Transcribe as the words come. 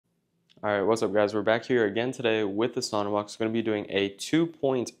Alright, what's up guys? We're back here again today with the SaunaBox. We're going to be doing a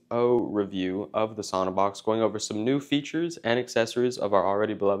 2.0 review of the SaunaBox, going over some new features and accessories of our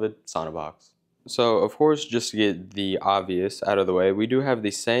already beloved SaunaBox. So, of course, just to get the obvious out of the way, we do have the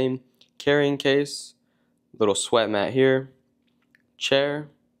same carrying case, little sweat mat here, chair,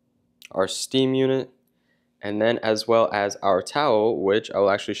 our steam unit, and then as well as our towel, which I will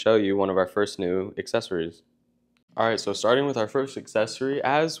actually show you one of our first new accessories. Alright, so starting with our first accessory,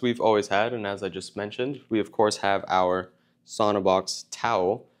 as we've always had and as I just mentioned, we of course have our SaunaBox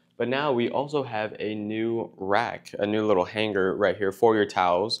towel, but now we also have a new rack, a new little hanger right here for your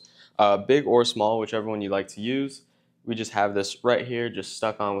towels, big or small, whichever one you like to use. We just have this right here, just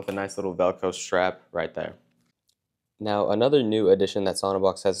stuck on with a nice little Velcro strap right there. Now, another new addition that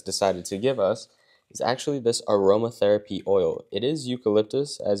SaunaBox has decided to give us is actually this aromatherapy oil. It is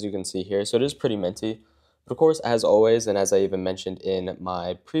eucalyptus, as you can see here, so it is pretty minty. But of course, as always, and as I even mentioned in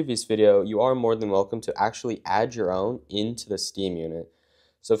my previous video, you are more than welcome to actually add your own into the steam unit.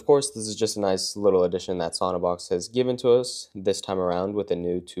 So of course, this is just a nice little addition that SaunaBox has given to us this time around with the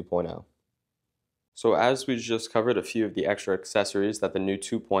new 2.0. So as we just covered a few of the extra accessories that the new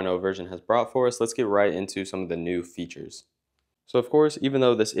 2.0 version has brought for us, let's get right into some of the new features. So of course, even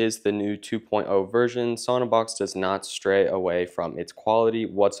though this is the new 2.0 version, SaunaBox does not stray away from its quality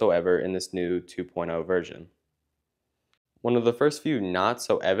whatsoever in this new 2.0 version. One of the first few not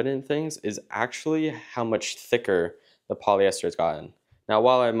so evident things is actually how much thicker the polyester has gotten. Now,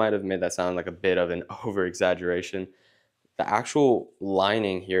 while I might have made that sound like a bit of an over-exaggeration, the actual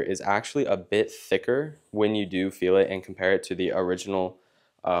lining here is actually a bit thicker when you do feel it and compare it to the original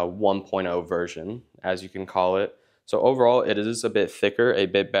 1.0 version, as you can call it. So overall, it is a bit thicker, a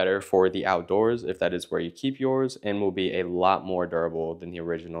bit better for the outdoors, if that is where you keep yours, and will be a lot more durable than the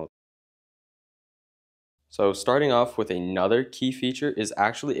original. So starting off with another key feature is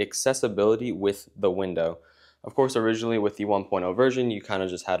actually accessibility with the window. Of course, originally with the 1.0 version, you kind of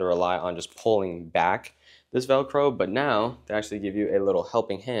just had to rely on just pulling back this Velcro, but now they actually give you a little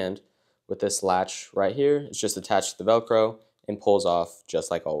helping hand with this latch right here. It's just attached to the Velcro and pulls off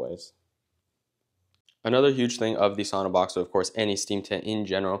just like always. Another huge thing of the SaunaBox, so of course any steam tent in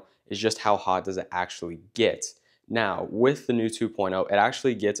general, is just how hot does it actually get. Now, with the new 2.0, it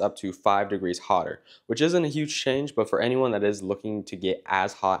actually gets up to 5 degrees hotter, which isn't a huge change, but for anyone that is looking to get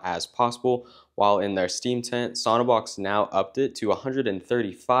as hot as possible while in their steam tent, SaunaBox now upped it to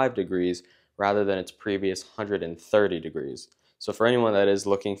 135 degrees rather than its previous 130 degrees. So for anyone that is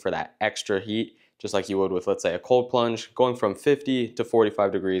looking for that extra heat, just like you would with, let's say, a cold plunge, going from 50 to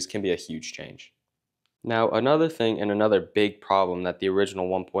 45 degrees can be a huge change. Now, another thing and another big problem that the original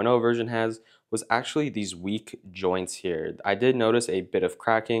 1.0 version has was actually these weak joints here. I did notice a bit of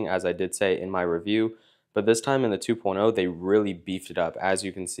cracking, as I did say in my review, but this time in the 2.0, they really beefed it up. As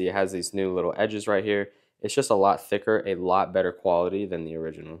you can see, it has these new little edges right here. It's just a lot thicker, a lot better quality than the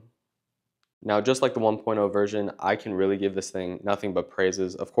original. Now, just like the 1.0 version, I can really give this thing nothing but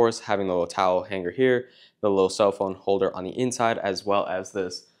praises. Of course, having the little towel hanger here, the little cell phone holder on the inside, as well as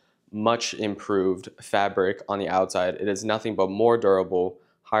this much improved fabric on the outside. It is nothing but more durable,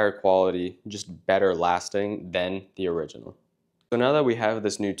 higher quality, just better lasting than the original. So now that we have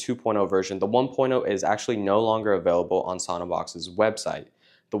this new 2.0 version, the 1.0 is actually no longer available on SaunaBox's website.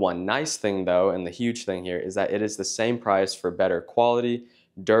 The one nice thing though, and the huge thing here, is that it is the same price for better quality,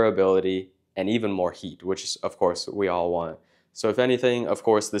 durability, and even more heat, which is, of course, we all want. So if anything, of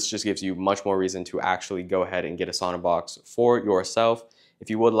course, this just gives you much more reason to actually go ahead and get a SaunaBox for yourself. If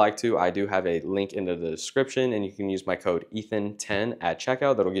you would like to, I do have a link in the description, and you can use my code ETHAN10 at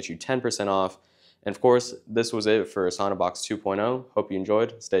checkout. That'll get you 10% off. And of course, this was it for SaunaBox 2.0. Hope you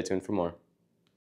enjoyed. Stay tuned for more.